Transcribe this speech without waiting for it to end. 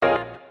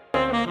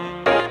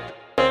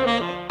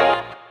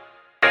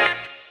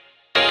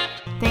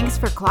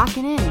Thanks for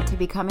clocking in to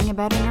Becoming a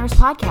Better Nurse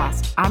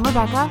podcast. I'm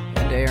Rebecca.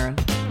 And Aaron.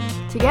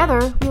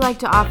 Together, we like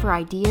to offer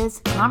ideas,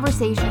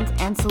 conversations,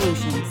 and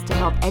solutions to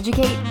help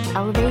educate,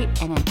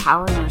 elevate, and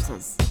empower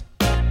nurses.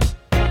 All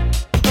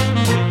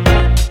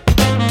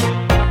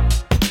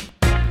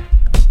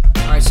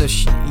right, so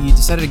you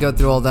decided to go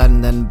through all that,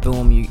 and then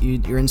boom,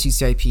 you're in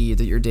CCIP, you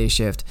did your day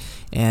shift,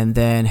 and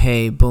then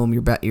hey, boom,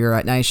 you're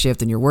at night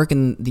shift, and you're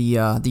working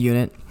the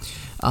unit.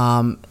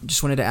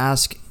 Just wanted to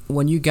ask,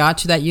 when you got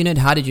to that unit,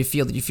 how did you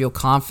feel? Did you feel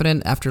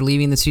confident after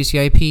leaving the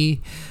CCIP?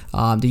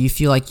 Do you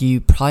feel like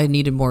you probably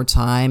needed more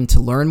time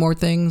to learn more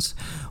things?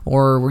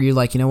 Or were you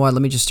like, you know what,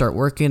 let me just start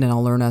working and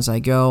I'll learn as I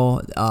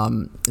go?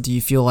 Do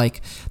you feel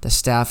like the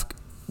staff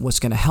was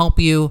going to help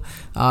you?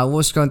 What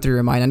was going through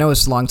your mind? I know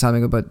it's a long time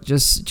ago, but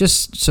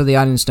just so the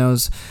audience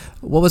knows,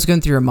 what was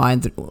going through your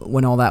mind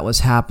when all that was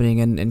happening,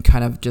 and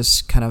kind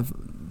of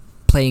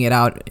playing it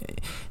out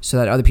so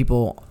that other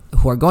people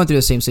who are going through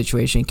the same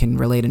situation can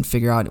relate and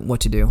figure out what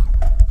to do?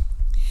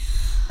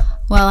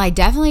 Well, I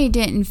definitely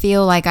didn't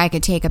feel like I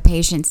could take a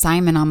patient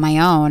assignment on my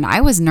own.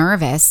 I was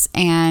nervous,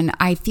 and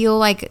I feel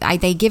like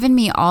they given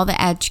me all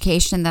the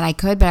education that I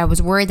could, but I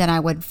was worried that I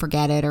would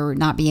forget it or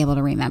not be able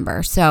to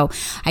remember. So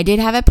I did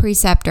have a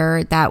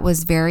preceptor that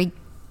was very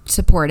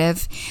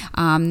supportive,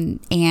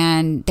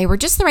 and they were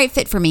just the right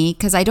fit for me,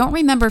 because I don't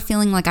remember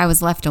feeling like I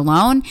was left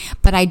alone,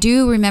 but I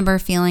do remember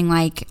feeling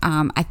like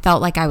I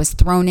felt like I was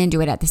thrown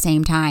into it at the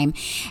same time.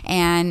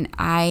 And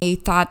I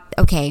thought,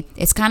 okay,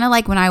 it's kind of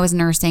like when I was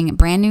nursing,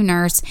 brand new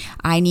nurse,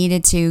 I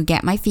needed to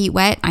get my feet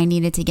wet, I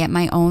needed to get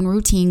my own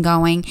routine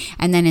going,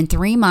 and then in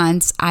 3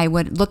 months I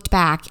would looked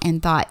back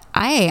and thought,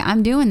 hey,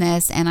 I'm doing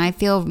this and I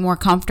feel more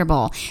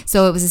comfortable.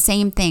 So it was the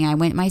same thing. I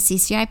went my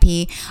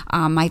CCIP.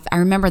 I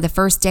remember the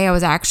first day I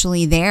was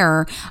actually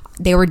there,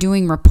 they were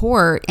doing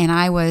report, and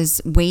I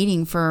was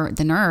waiting for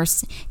the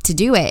nurse to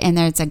do it, and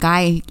there's a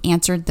guy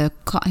answered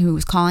who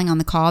was calling on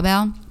the call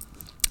bell,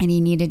 and he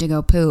needed to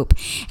go poop,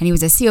 and he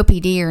was a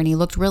COPDer, and he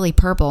looked really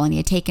purple, and he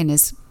had taken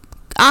his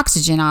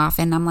oxygen off,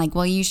 and I'm like,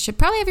 well, you should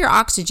probably have your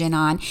oxygen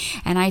on.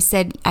 And I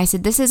said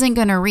this isn't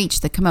going to reach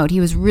the commode.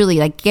 He was really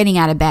like getting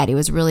out of bed. He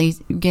was really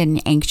getting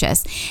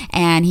anxious,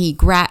 and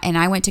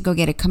I went to go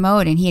get a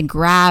commode, and he had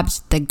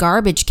grabbed the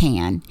garbage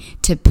can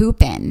to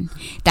poop in.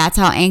 That's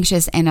how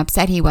anxious and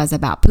upset he was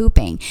about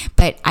pooping.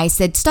 But I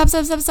said, stop.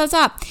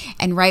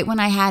 And right when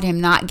I had him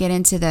not get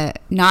onto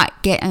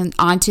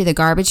the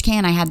garbage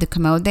can, I had the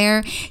commode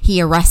there,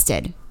 he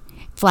arrested,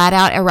 flat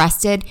out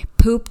arrested,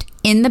 pooped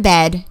in the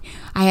bed.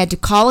 I had to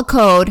call a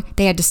code.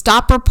 They had to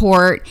stop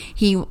report.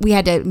 We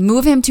had to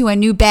move him to a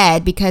new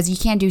bed because you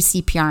can't do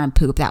CPR and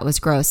poop. That was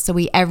gross. So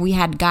we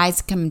had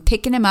guys come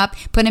picking him up,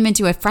 put him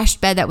into a fresh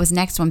bed that was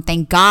next to him.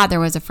 Thank God there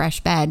was a fresh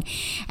bed.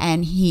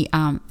 And he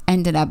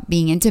ended up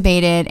being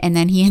intubated, and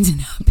then he ended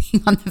up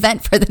being on the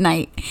vent for the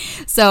night.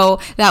 So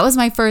that was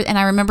my first, and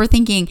I remember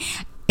thinking,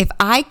 if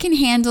I can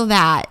handle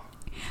that,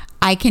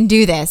 I can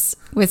do this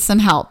with some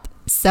help.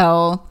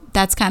 So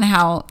that's kind of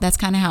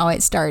how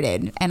it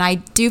started. And I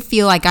do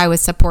feel like I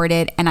was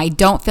supported, and I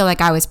don't feel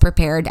like I was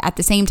prepared. At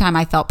the same time,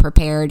 I felt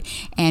prepared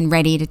and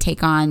ready to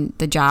take on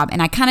the job.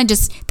 And I kind of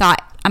just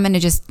thought, I'm going to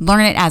just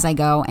learn it as I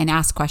go and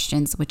ask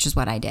questions, which is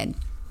what I did.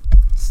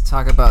 Let's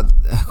talk about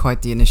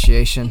quite the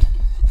initiation.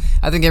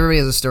 I think everybody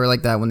has a story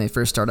like that when they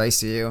first start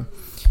ICU.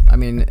 I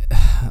mean,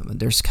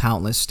 there's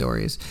countless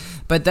stories,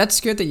 but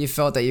that's good that you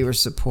felt that you were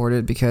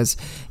supported, because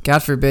God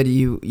forbid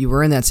you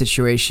were in that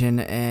situation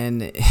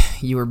and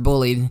you were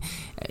bullied,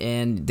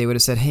 and they would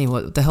have said, hey,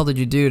 what the hell did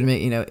you do to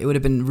make, it would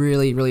have been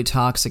really, really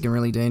toxic and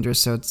really dangerous.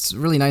 So it's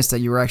really nice that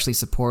you were actually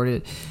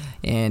supported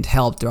and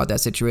helped throughout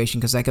that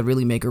situation, because that could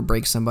really make or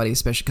break somebody,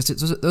 especially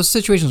because those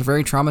situations are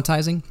very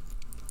traumatizing.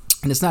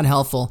 And it's not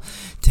helpful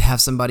to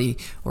have somebody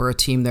or a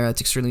team there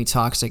that's extremely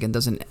toxic and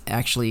doesn't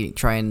actually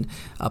try and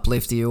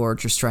uplift you, or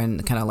just try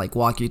and kind of like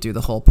walk you through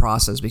the whole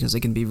process, because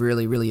it can be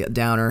really, really a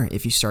downer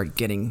if you start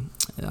getting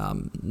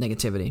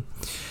negativity.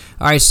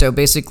 All right, so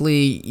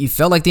basically you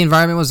felt like the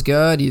environment was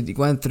good. You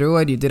went through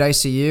it. You did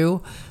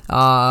ICU.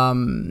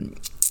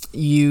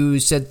 You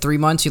said 3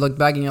 months. You looked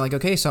back and you're like,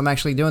 okay, so I'm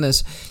actually doing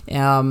this.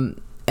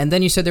 And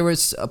then you said there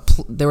was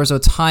a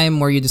time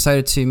where you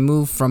decided to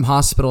move from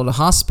hospital to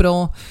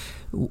hospital.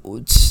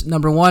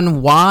 Number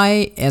one,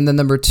 why? And then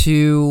number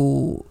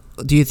two,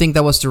 do you think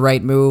that was the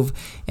right move?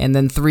 And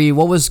then three,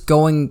 what was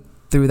going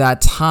through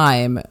that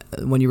time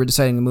when you were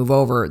deciding to move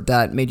over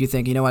that made you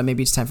think, you know what,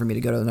 maybe it's time for me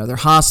to go to another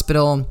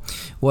hospital?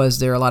 Was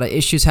there a lot of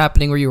issues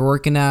happening where you were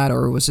working at,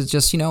 or was it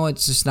just,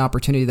 it's just an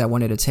opportunity that I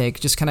wanted to take?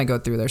 Just kind of go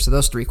through there. So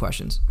those three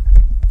questions.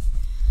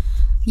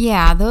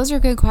 Yeah, those are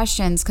good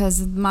questions,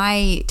 because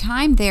my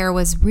time there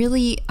was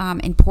really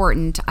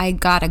important. I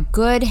got a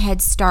good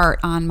head start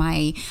on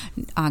my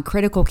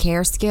critical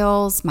care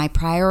skills, my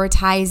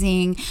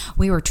prioritizing.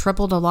 We were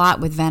tripled a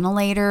lot with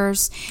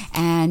ventilators,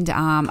 and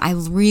I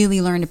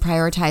really learned to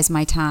prioritize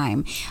my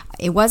time.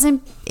 It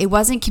wasn't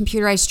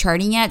computerized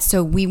charting yet,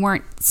 so we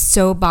weren't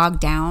so bogged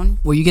down.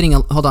 Were you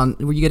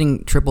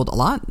getting tripled a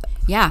lot?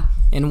 Yeah.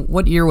 And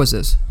what year was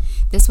this?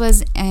 This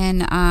was in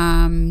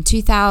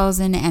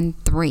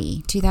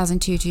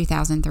 2002,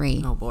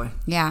 2003. Oh boy.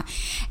 Yeah.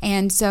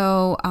 And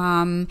so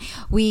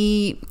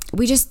we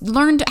just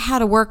learned how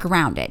to work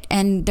around it.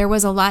 And there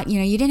was a lot,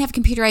 you didn't have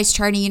computerized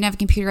charting, you didn't have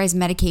computerized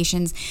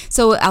medications.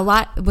 So a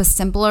lot was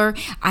simpler.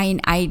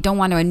 I don't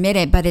want to admit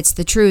it, but it's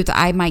the truth.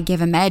 I might give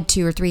a med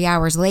 2 or 3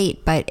 hours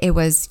late, but it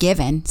was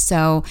given.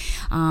 So,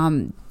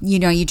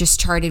 you just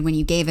charted when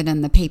you gave it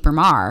in the paper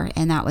MAR,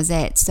 and that was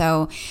it.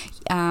 So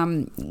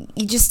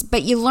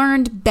you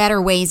learned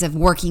better ways of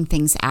working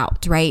things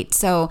out, right?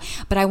 So,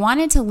 but I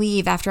wanted to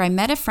leave after I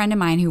met a friend of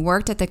mine who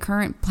worked at the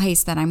current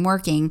place that I'm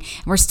working.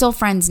 We're still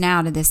friends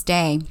now to this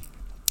day.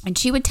 And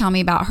she would tell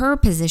me about her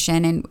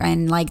position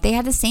and like they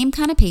had the same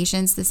kind of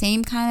patients, the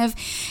same kind of,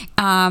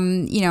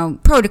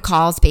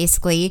 protocols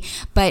basically.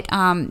 But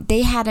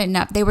they had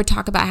enough, they would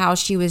talk about how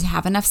she would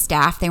have enough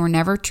staff. They were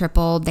never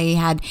tripled. They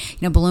had,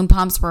 balloon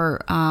pumps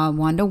were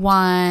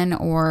 1-to-1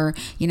 or,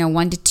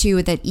 1-to-2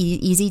 with that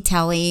easy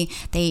tele.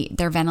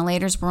 Their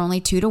ventilators were only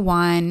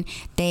 2-to-1.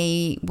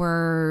 They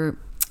were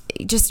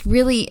just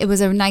really, it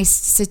was a nice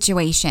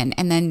situation.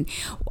 And then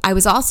I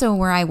was also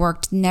where I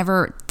worked,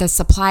 the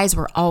supplies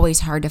were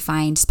always hard to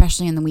find,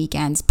 especially on the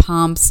weekends,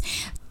 pumps,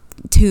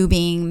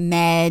 tubing,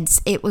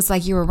 meds. It was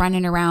like you were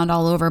running around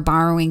all over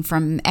borrowing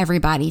from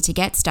everybody to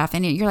get stuff.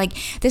 And you're like,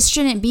 this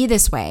shouldn't be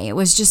this way. It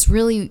was just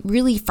really,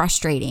 really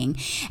frustrating.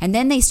 And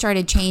then they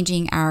started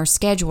changing our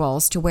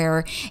schedules to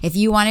where if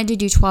you wanted to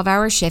do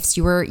 12-hour shifts,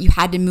 you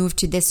had to move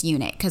to this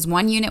unit because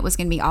one unit was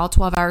going to be all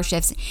 12-hour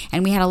shifts.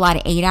 And we had a lot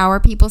of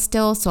 8-hour people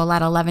still. So a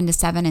lot of 11 to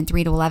 7 and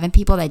 3 to 11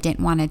 people that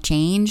didn't want to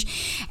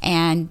change.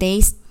 And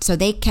they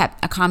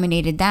kept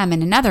accommodated them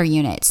in another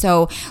unit.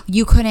 So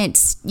you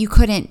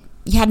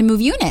had to move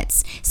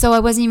units. So I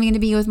wasn't even going to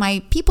be with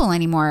my people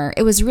anymore.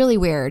 It was really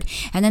weird.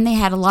 And then they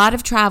had a lot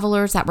of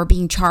travelers that were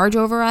being charged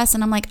over us.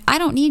 And I'm like, I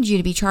don't need you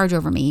to be charged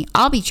over me.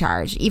 I'll be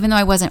charged. Even though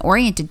I wasn't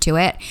oriented to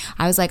it,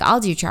 I was like, I'll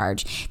do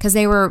charge because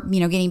they were,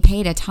 getting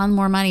paid a ton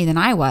more money than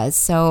I was.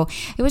 So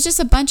it was just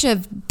a bunch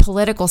of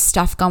political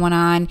stuff going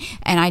on.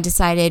 And I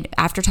decided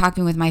after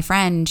talking with my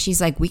friend,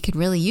 she's like, we could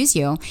really use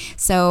you.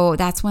 So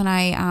that's when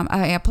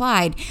I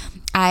applied.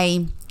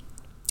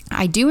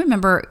 I do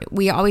remember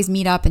we always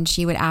meet up and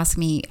she would ask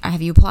me,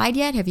 have you applied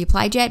yet? Have you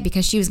applied yet?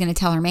 Because she was going to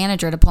tell her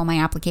manager to pull my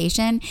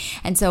application.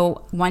 And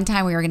so one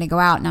time we were going to go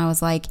out and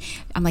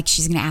I'm like,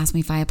 she's going to ask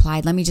me if I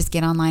applied. Let me just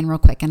get online real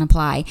quick and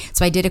apply.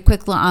 So I did a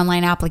quick little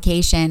online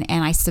application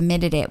and I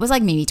submitted it. It was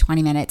like maybe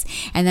 20 minutes.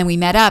 And then we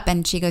met up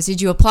and she goes, did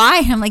you apply?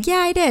 And I'm like, yeah,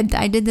 I did.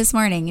 I did this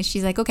morning. And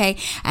she's like, okay.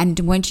 And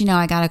once you know,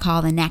 I got a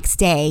call the next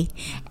day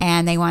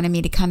and they wanted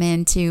me to come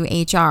into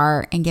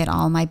HR and get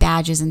all my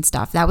badges and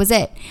stuff. That was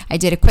it. I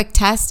did a quick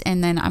test.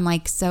 And then I'm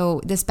like,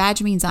 so this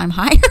badge means I'm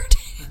hired?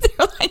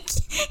 They're like,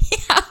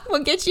 yeah,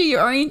 we'll get you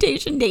your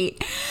orientation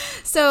date.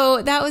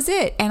 So that was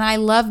it. And I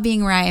love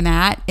being where I am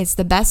at. It's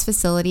the best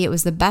facility. It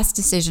was the best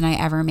decision I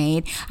ever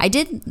made. I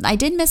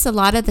did miss a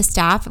lot of the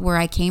staff where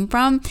I came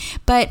from,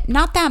 but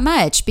not that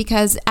much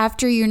because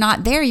after you're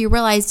not there, you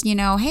realize,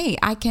 hey,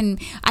 I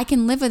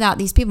can live without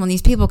these people and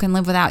these people can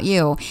live without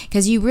you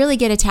because you really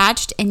get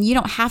attached and you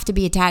don't have to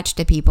be attached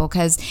to people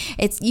because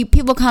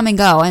people come and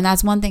go. And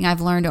that's one thing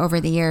I've learned over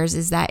the years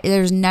is that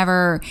there's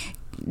never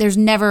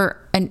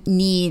a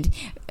need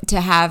to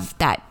have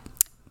that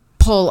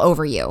pull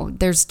over you.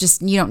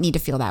 You don't need to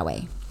feel that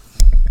way.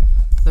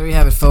 There you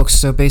have it, folks.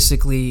 So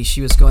basically,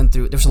 she was going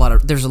through. There's a lot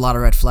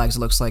of red flags. It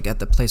looks like at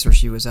the place where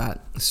she was at.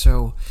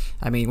 So,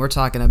 I mean, we're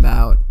talking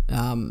about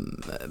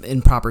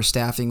improper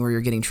staffing, where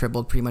you're getting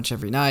tripled pretty much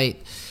every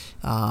night.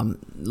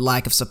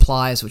 Lack of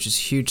supplies, which is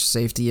a huge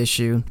safety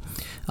issue,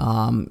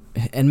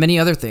 and many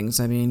other things.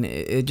 I mean,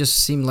 it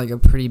just seemed like a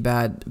pretty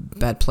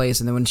bad place.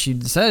 And then when she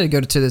decided to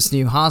go to this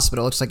new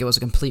hospital, it looks like it was a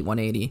complete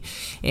 180.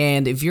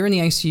 And if you're in the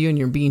ICU and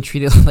you're being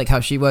treated like how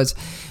she was,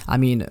 I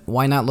mean,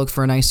 why not look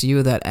for an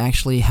ICU that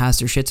actually has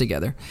their shit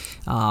together?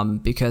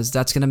 Because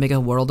that's going to make a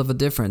world of a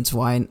difference.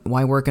 Why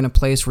work in a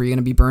place where you're going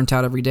to be burnt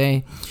out every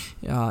day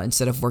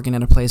instead of working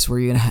in a place where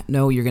you're going to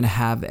know you're going to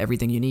have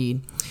everything you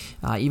need?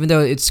 Even though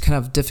it's kind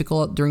of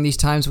difficult during these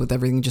times with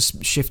everything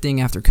just shifting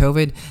after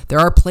COVID, there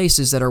are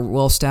places that are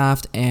well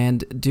staffed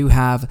and do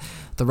have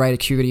the right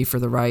acuity for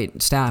the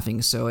right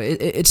staffing. So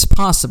it's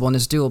possible and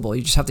it's doable.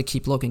 You just have to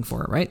keep looking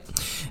for it, right?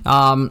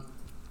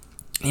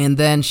 And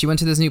then she went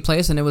to this new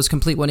place and it was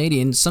complete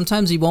 180. And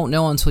sometimes you won't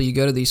know until you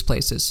go to these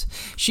places.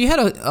 She had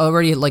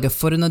already like a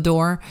foot in the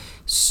door.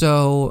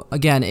 So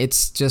again,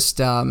 it's just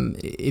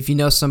if you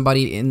know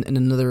somebody in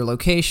another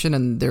location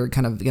and they're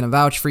kind of going to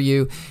vouch for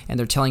you and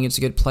they're telling you it's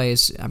a good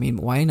place, I mean,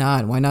 why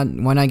not? Why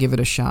not give it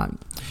a shot?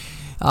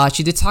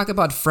 She did talk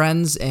about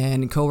friends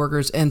and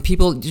coworkers and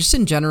people just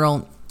in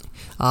general.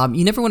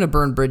 You never want to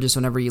burn bridges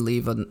whenever you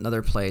leave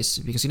another place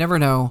because you never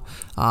know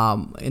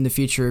in the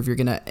future if you're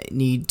going to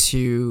need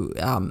to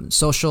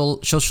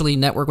socially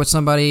network with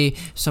somebody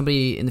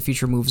in the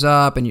future moves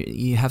up and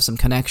you have some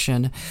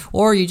connection,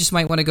 or you just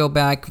might want to go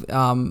back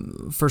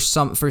for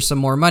some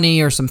more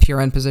money or some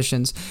PRN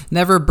positions.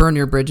 Never burn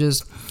your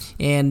bridges.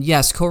 And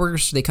yes,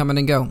 coworkers, they come in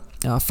and go.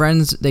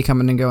 Friends, they come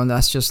in and go, and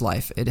that's just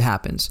life. It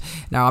happens.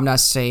 Now, I'm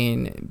not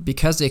saying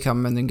because they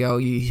come in and go,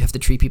 you have to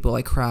treat people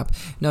like crap.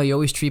 No, you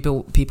always treat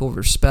people with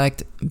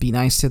respect, be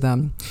nice to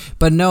them.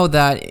 But know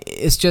that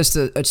it's just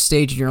a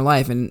stage in your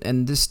life,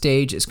 and this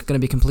stage is going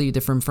to be completely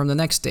different from the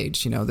next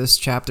stage. This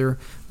chapter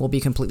will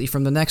be completely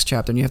from the next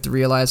chapter, and you have to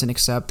realize and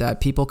accept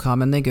that people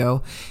come and they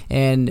go,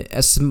 and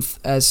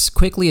as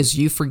quickly as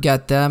you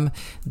forget them,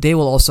 they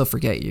will also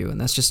forget you,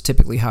 and that's just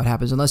typically how it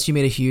happens, unless you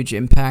made a huge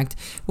impact,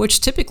 which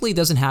typically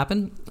doesn't happen.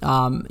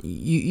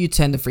 You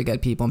tend to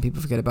forget people, and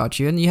people forget about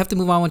you, and you have to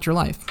move on with your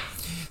life.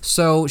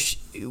 So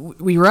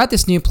we were at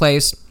this new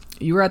place.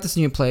 You were at this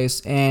new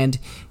place, and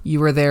you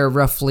were there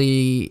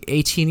roughly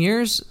 18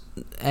 years.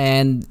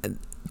 And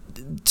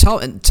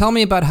tell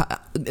me about how.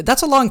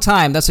 That's a long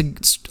time. That's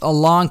a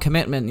long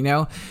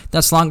commitment.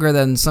 That's longer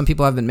than some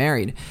people have been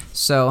married.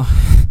 So.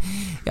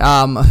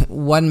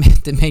 What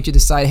made you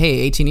decide, hey,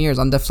 18 years,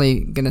 I'm definitely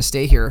going to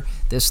stay here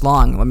this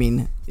long? I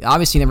mean,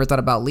 obviously you never thought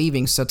about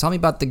leaving. So tell me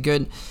about the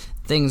good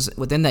things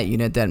within that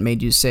unit that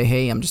made you say,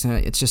 hey,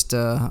 it's just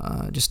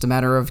a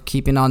matter of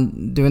keeping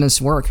on doing this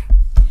work.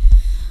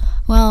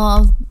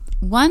 Well,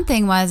 one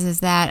thing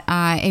is that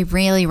it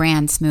really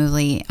ran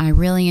smoothly. I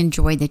really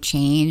enjoyed the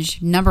change.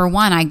 Number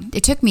one,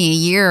 it took me a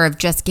year of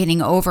just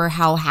getting over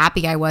how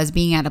happy I was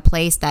being at a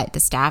place that the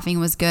staffing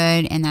was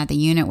good and that the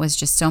unit was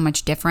just so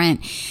much different,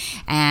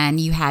 and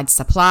you had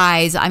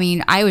supplies. I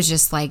mean, I was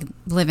just like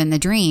living the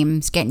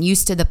dream, getting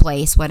used to the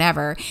place,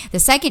 whatever. The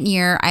second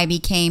year, I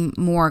became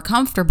more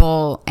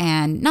comfortable,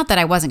 and not that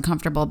I wasn't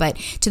comfortable, but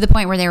to the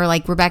point where they were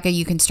like, Rebecca,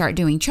 you can start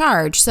doing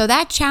charge. So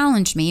that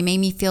challenged me, made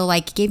me feel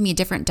like, gave me a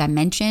different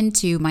dimension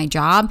to my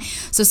job.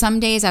 So some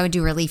days I would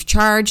do relief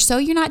charge. So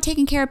you're not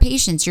taking care of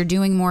patients, you're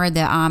doing more of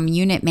the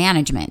unit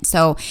management.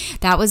 So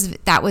that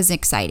was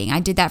exciting.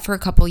 I did that for a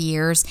couple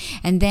years,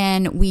 and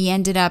then we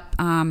ended up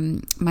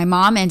my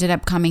mom ended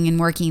up coming and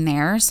working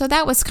there. So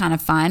that was kind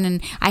of fun,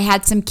 and I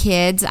had some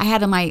kids. I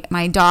had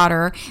my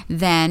daughter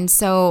then,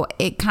 so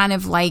it kind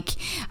of like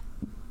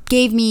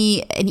gave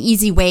me an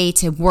easy way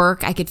to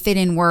work. I could fit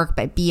in work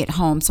but be at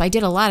home. So I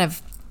did a lot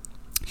of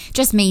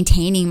just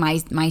maintaining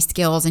my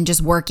skills and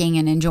just working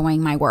and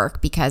enjoying my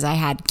work because I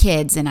had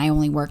kids and I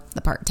only worked the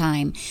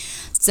part-time.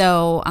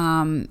 So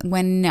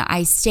when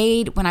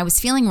I was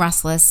feeling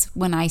restless,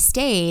 when I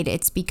stayed,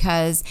 it's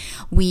because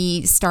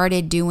we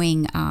started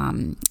doing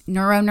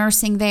neuro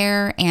nursing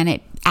there, and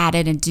it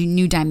added a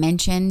new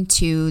dimension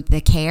to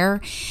the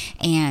care.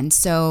 And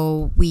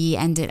so we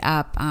ended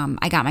up,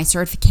 I got my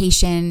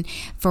certification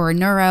for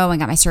neuro, I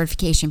got my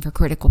certification for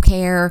critical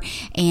care,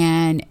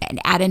 and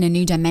added a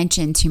new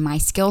dimension to my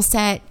skill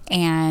set.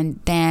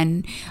 And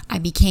then I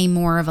became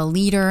more of a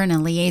leader and a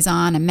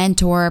liaison, a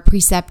mentor, a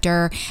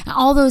preceptor.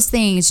 All those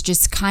things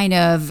just kind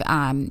of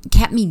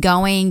kept me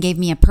going, gave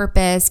me a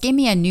purpose, gave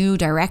me a new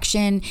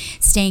direction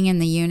staying in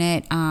the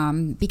unit,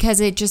 because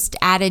it just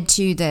added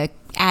to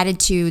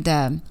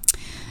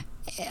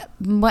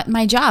what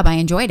my job. I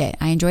enjoyed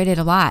it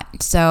a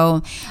lot.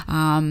 So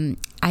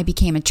I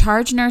became a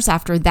charge nurse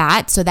after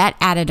that. So that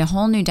added a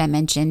whole new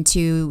dimension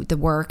to the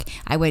work.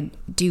 I would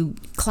do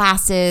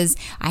classes.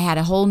 I had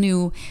a whole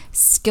new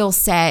skill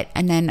set.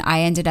 And then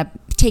I ended up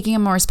taking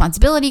on more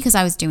responsibility because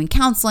I was doing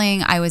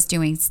counseling. I was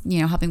doing,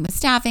 helping with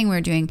staffing. We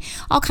were doing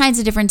all kinds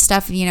of different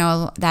stuff,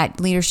 that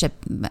leadership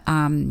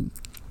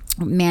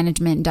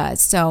management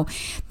does. So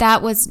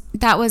that was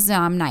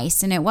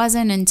nice. And it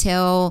wasn't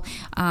until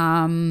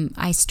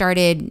I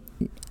started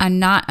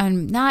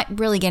not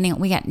really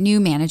we got new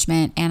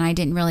management, and I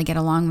didn't really get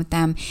along with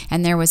them,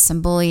 and there was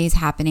some bullies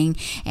happening,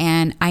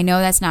 and I know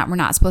we're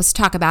not supposed to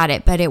talk about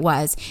it, but it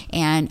was,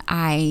 and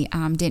I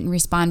didn't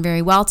respond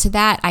very well to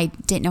that. I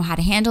didn't know how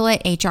to handle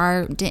it.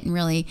 HR didn't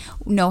really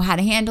know how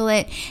to handle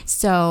it,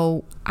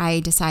 so I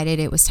decided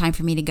it was time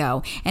for me to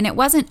go. And it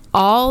wasn't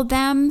all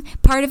them.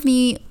 Part of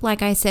me,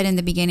 like I said in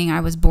the beginning, I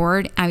was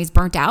bored. I was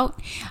burnt out.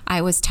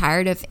 I was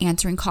tired of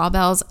answering call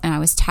bells, and I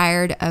was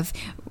tired of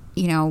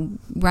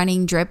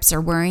running drips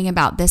or worrying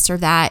about this or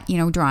that,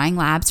 drawing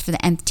labs for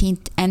the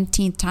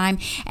nth time.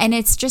 And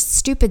it's just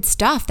stupid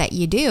stuff that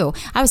you do.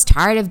 I was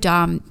tired of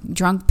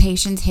drunk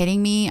patients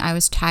hitting me. I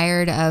was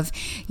tired of,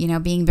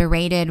 being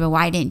berated. Well,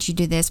 why didn't you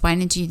do this? Why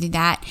didn't you do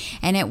that?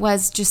 And it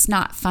was just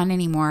not fun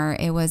anymore.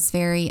 It was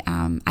very,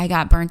 I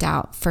got burnt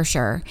out for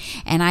sure.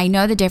 And I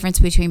know the difference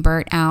between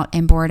burnt out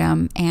and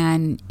boredom.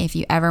 And if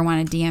you ever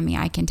want to DM me,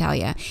 I can tell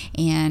you.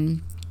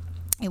 And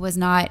it was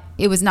not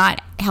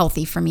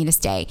healthy for me to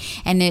stay,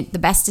 and the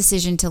best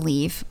decision to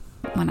leave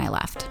when I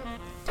left.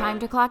 Time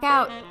to clock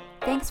out.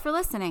 Thanks for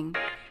listening.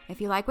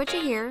 If you like what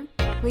you hear,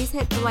 please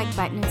hit the like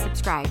button and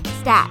subscribe.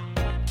 Stat.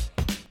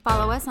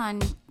 Follow us on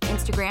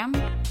Instagram.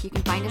 You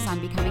can find us on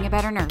Becoming a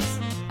Better Nurse.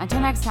 Until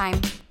next time.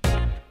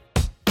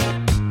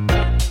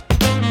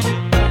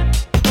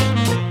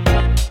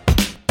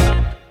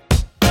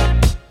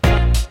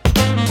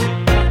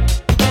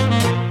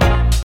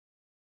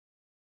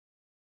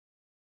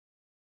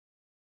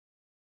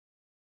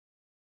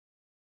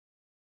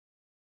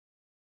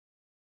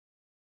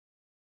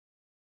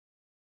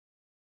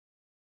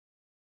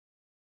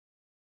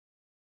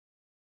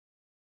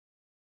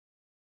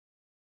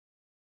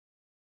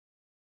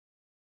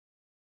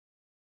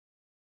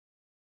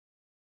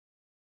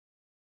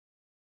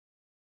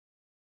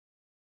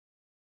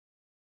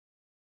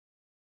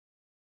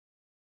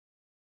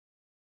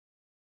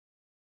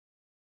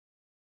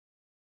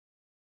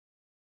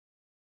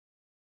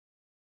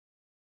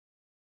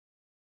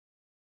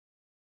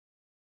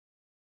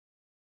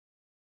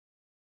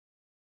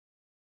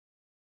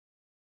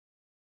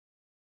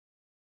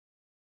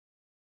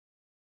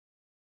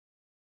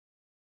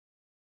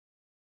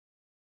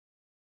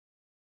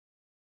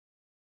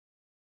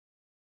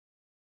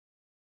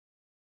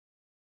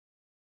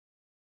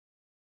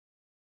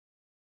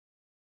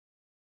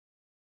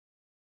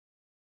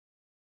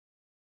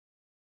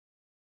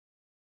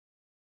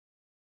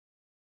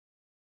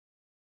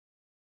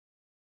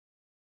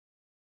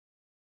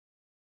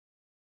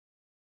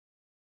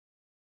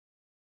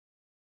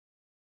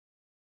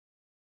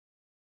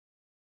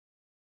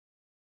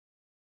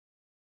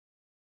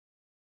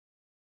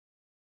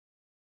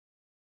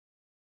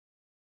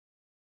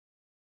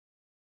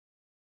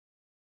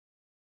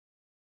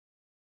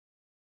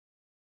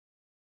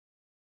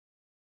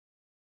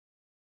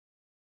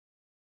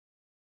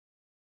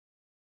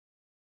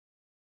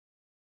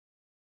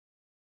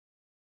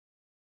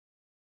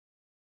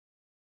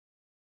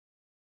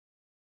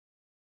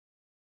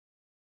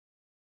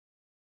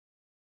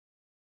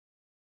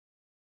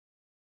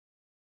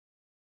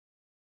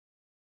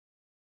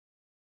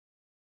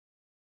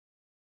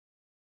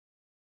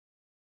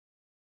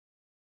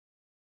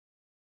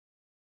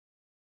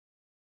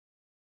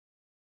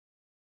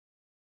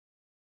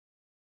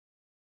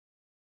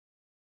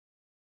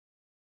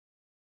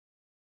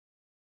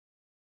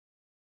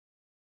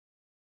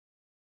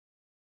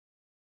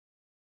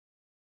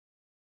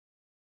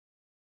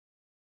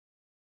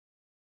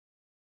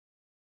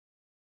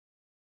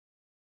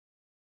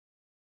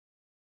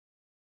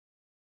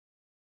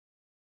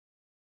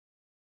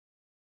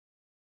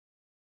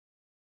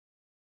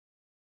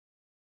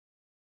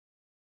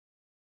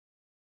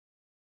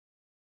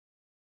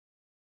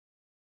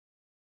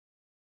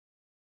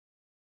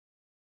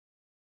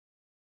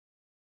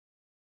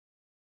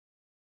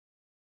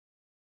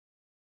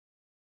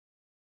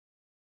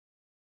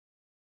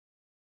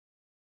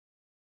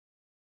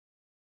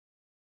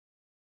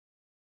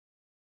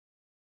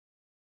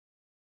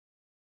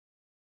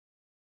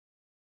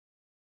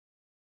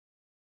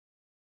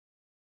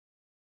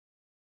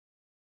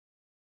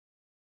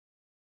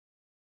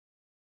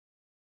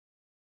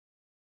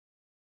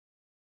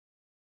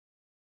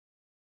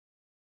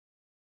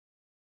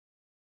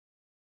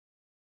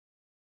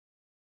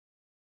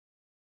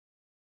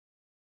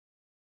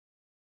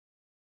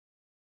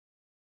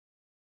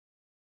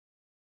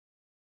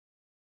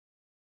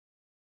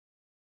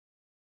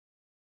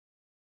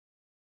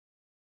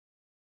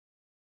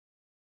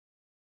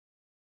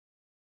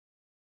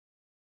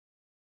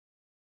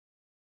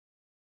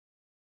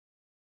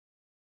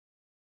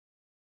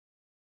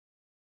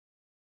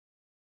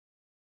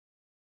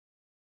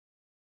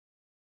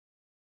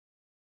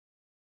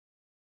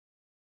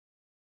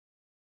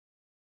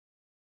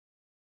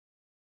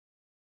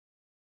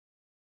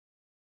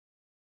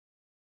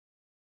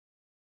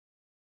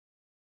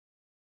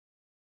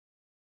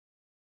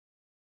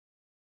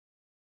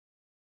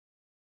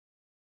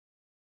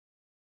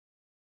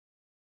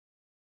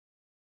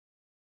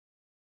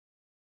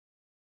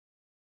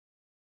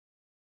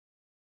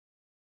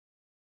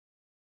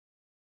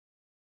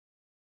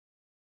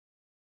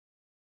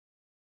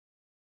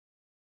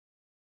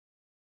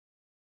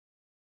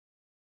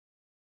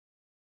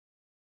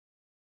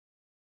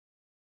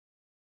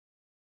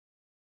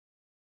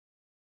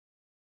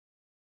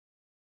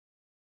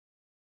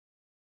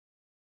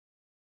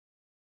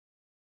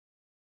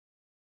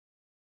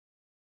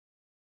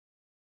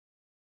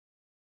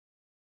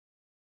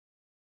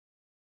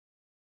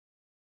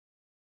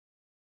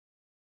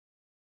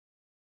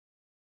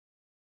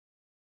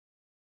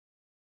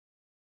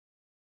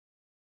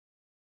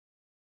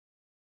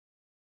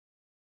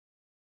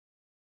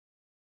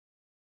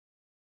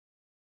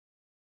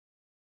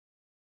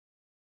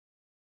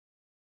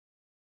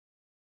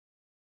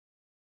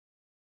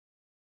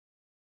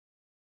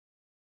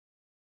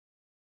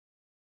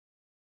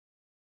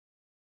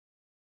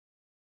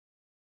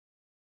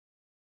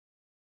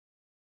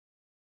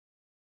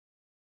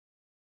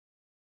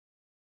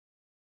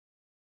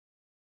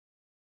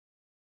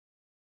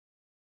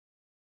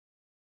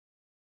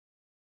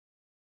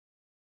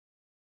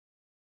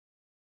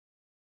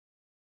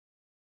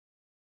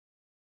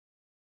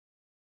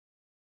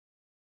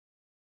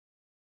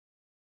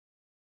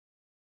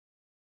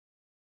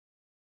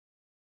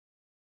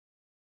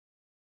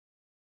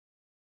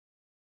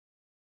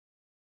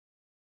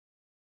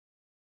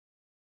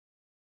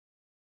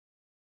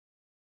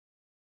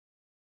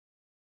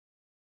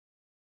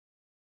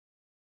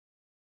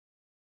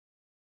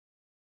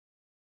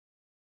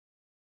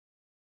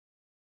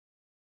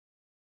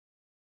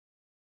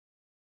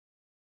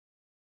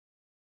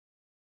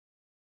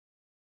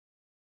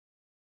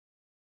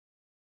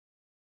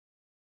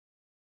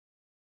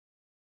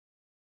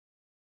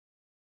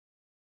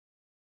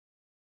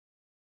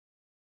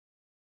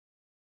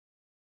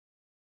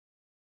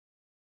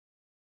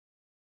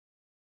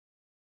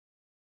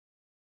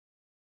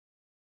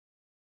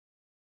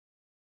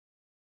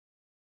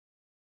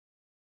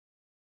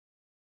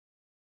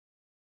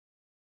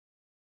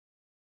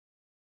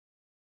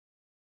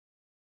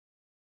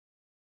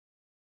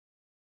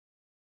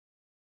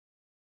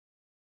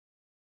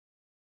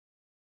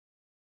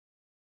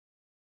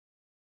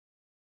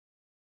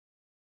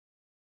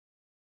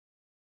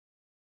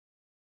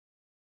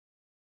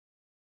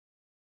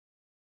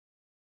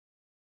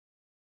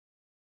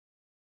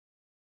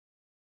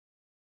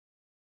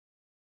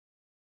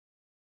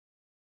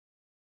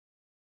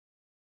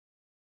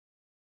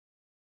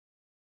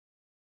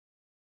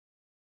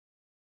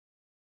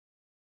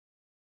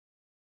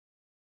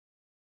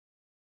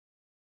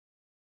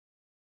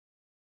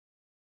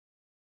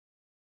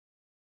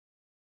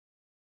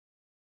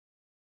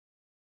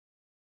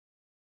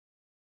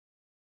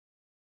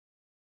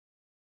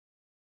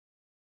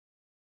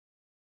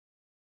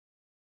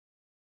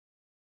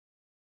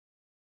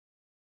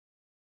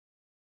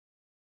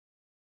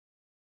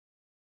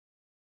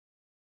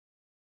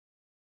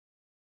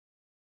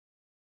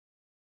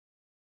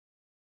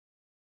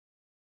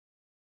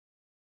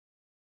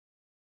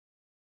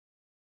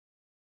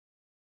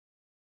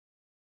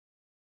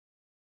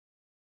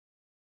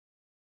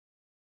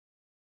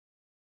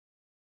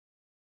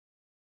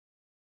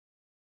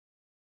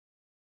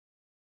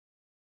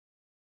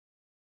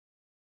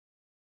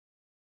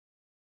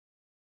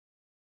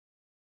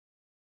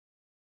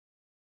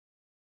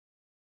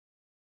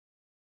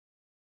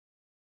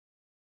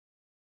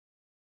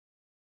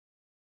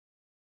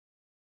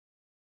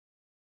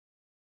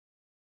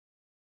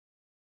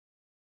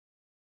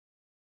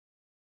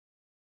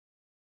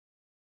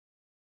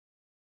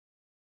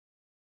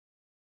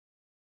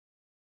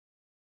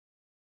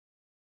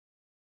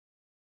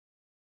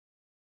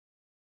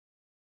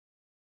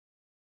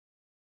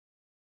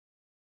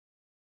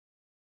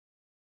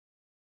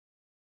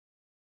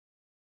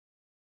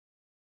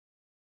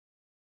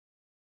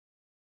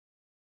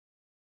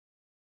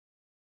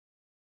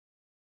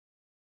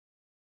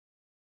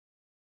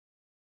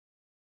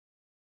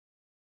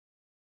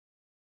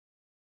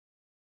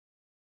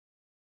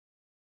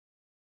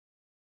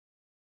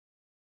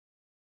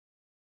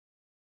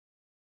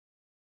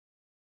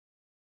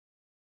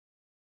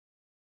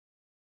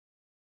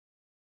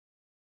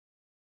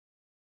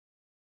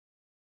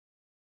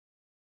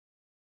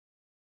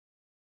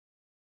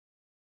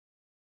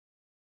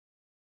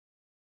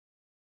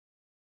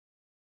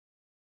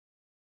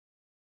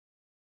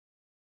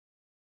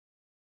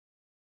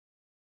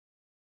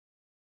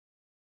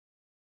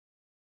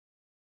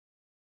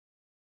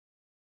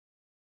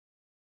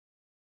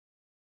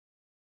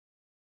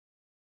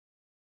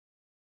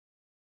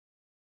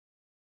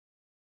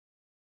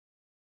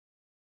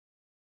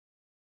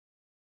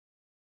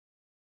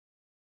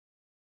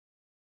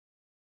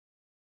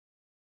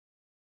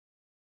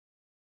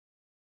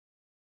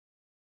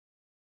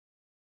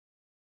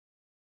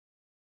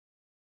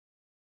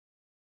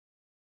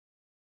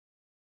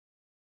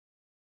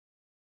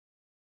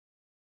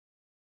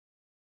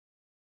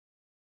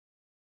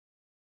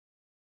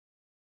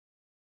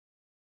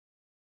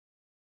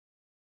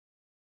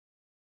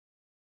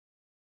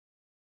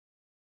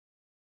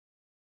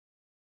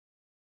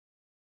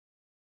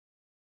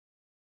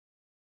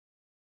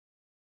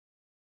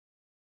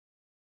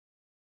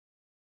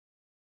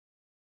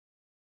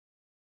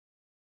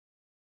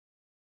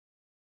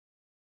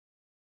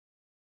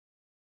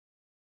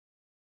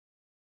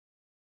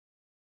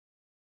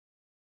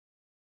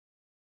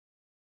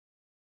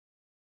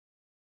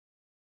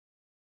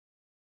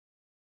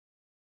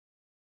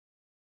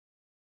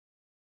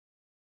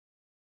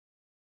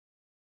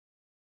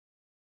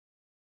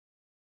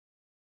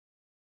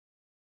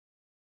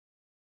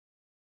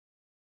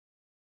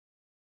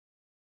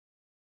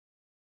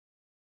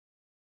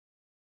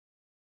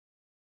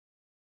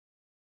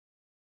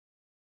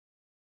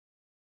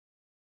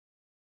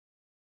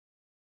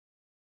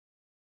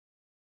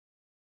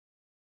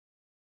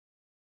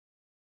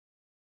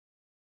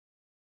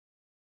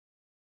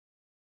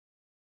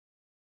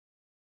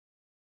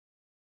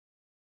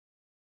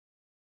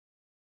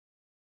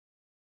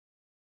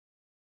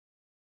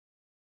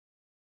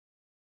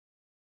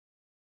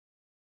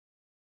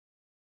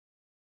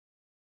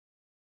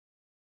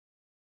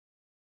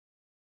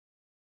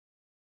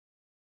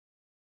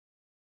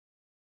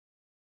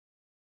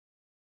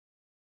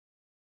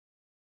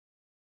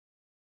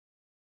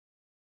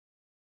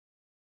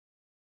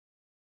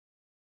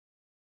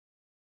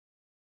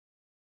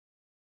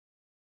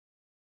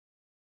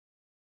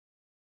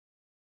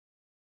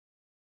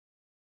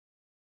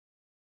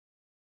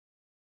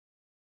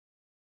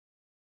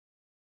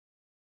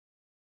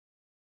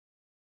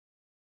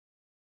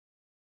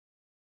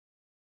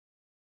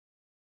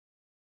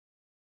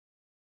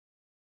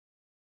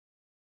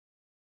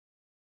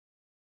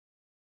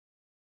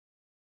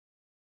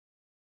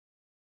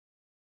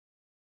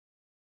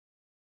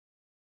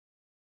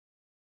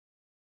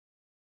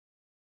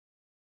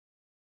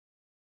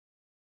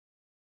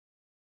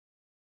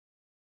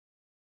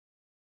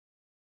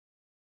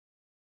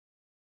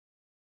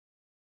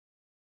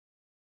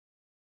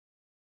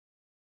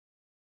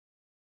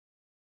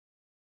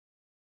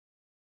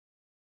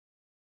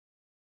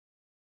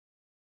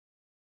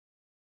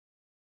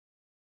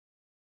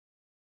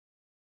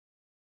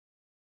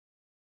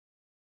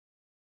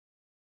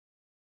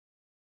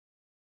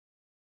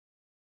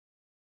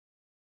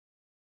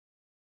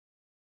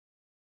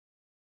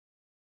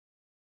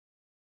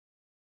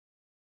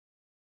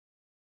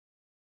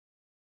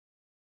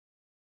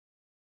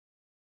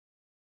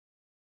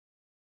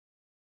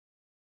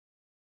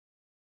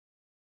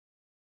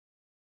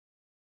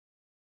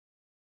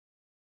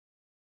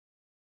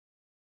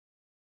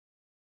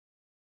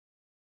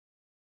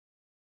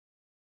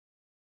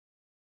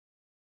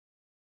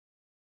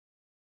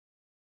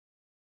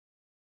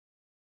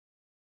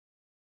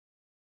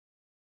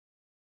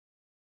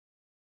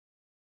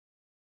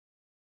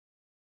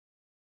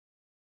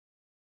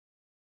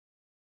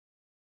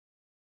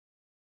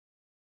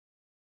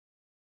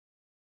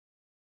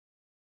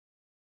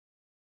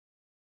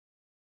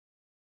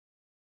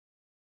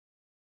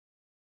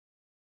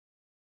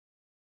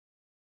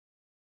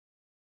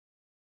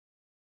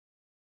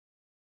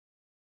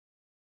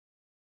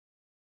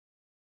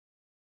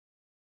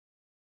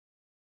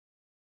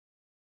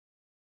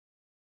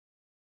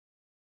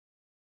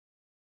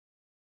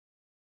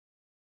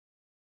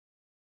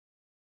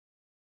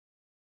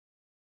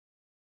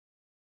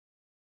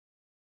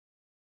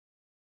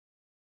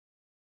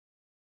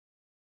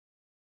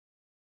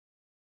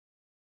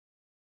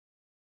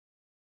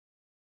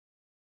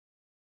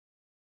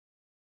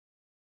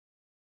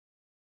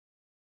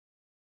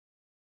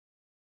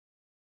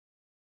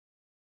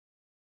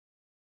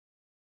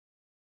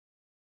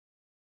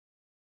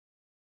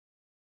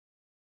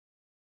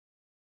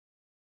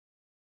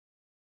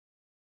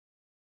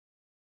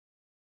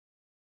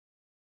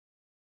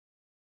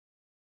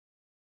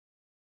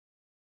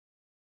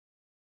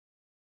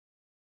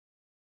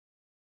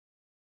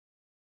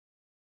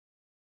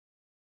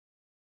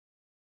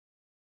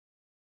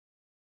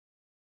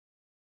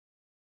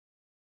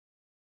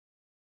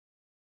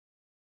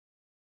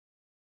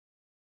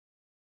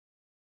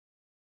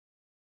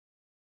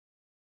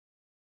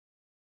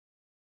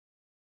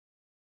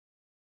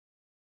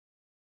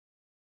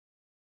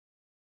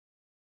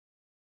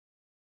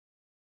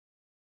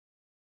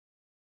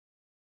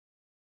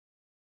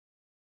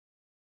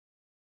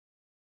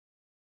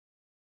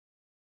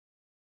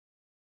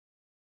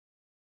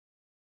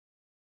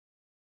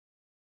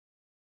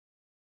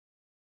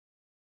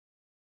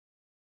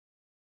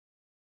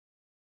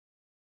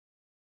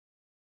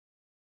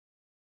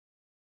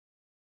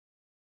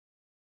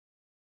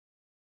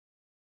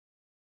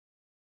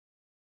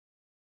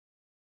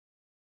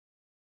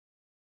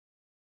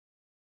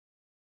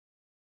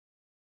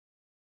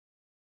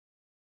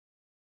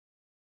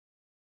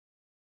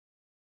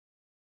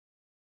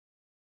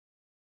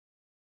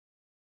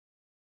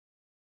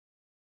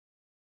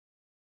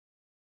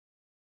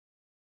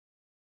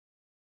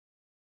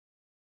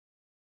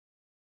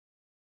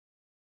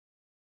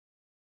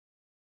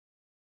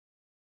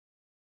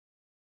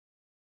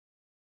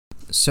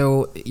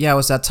 So yeah, it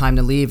was that time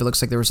to leave. It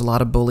looks like there was a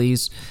lot of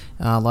bullies,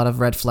 a lot of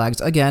red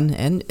flags again,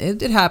 and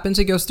it happens.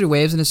 It goes through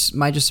waves, and it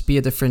might just be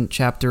a different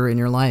chapter in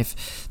your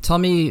life. Tell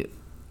me,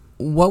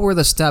 what were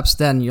the steps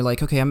then? You're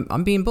like, okay,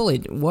 I'm being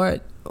bullied.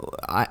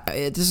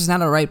 This is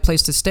not a right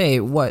place to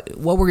stay. What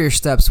were your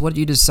steps? What did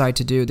you decide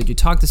to do? Did you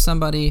talk to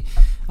somebody?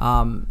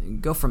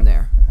 Go from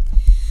there.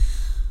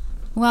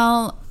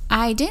 Well,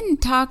 I didn't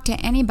talk to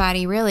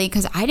anybody really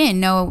because I didn't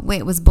know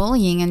it was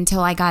bullying until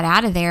I got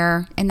out of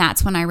there, and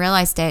that's when I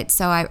realized it.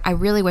 So I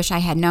really wish I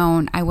had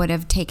known. I would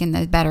have taken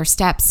the better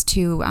steps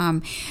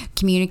to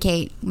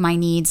communicate my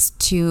needs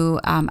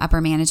to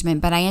upper management.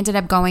 But I ended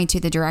up going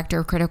to the director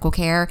of critical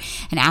care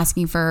and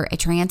asking for a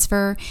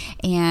transfer,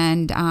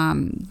 and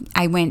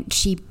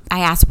I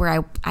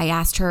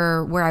asked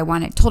her where I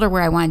wanted, told her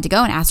where I wanted to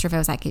go, and asked her if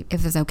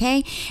it was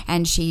okay,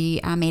 and she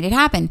made it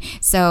happen.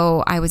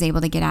 So I was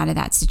able to get out of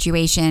that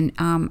situation.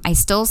 I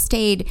still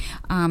stayed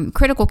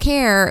critical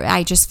care.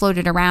 I just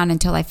floated around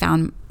until I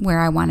found where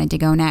I wanted to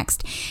go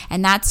next,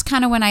 and that's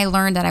kind of when I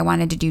learned that I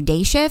wanted to do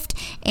day shift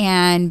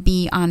and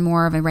be on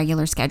more of a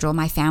regular schedule.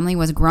 My family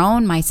was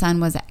grown. My son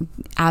was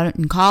out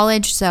in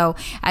college, so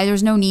there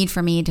was no need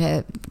for me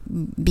to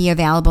be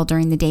available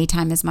during the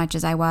daytime as much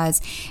as I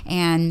was,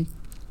 and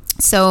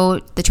so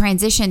the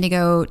transition to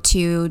go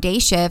to day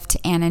shift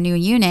and a new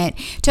unit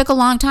took a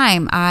long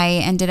time.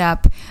 I ended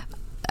up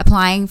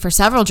applying for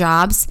several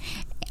jobs,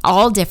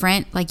 all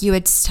different. Like you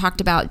had talked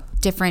about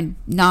different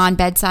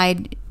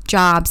non-bedside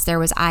jobs. There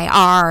was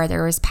IR,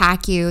 there was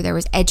PACU, there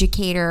was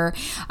educator.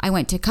 I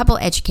went to a couple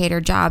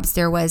educator jobs.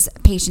 There was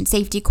patient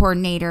safety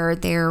coordinator.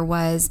 There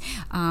was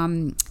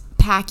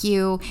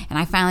PACU, and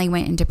I finally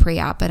went into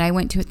pre-op. But I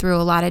went through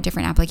a lot of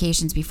different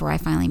applications before I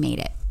finally made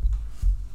it.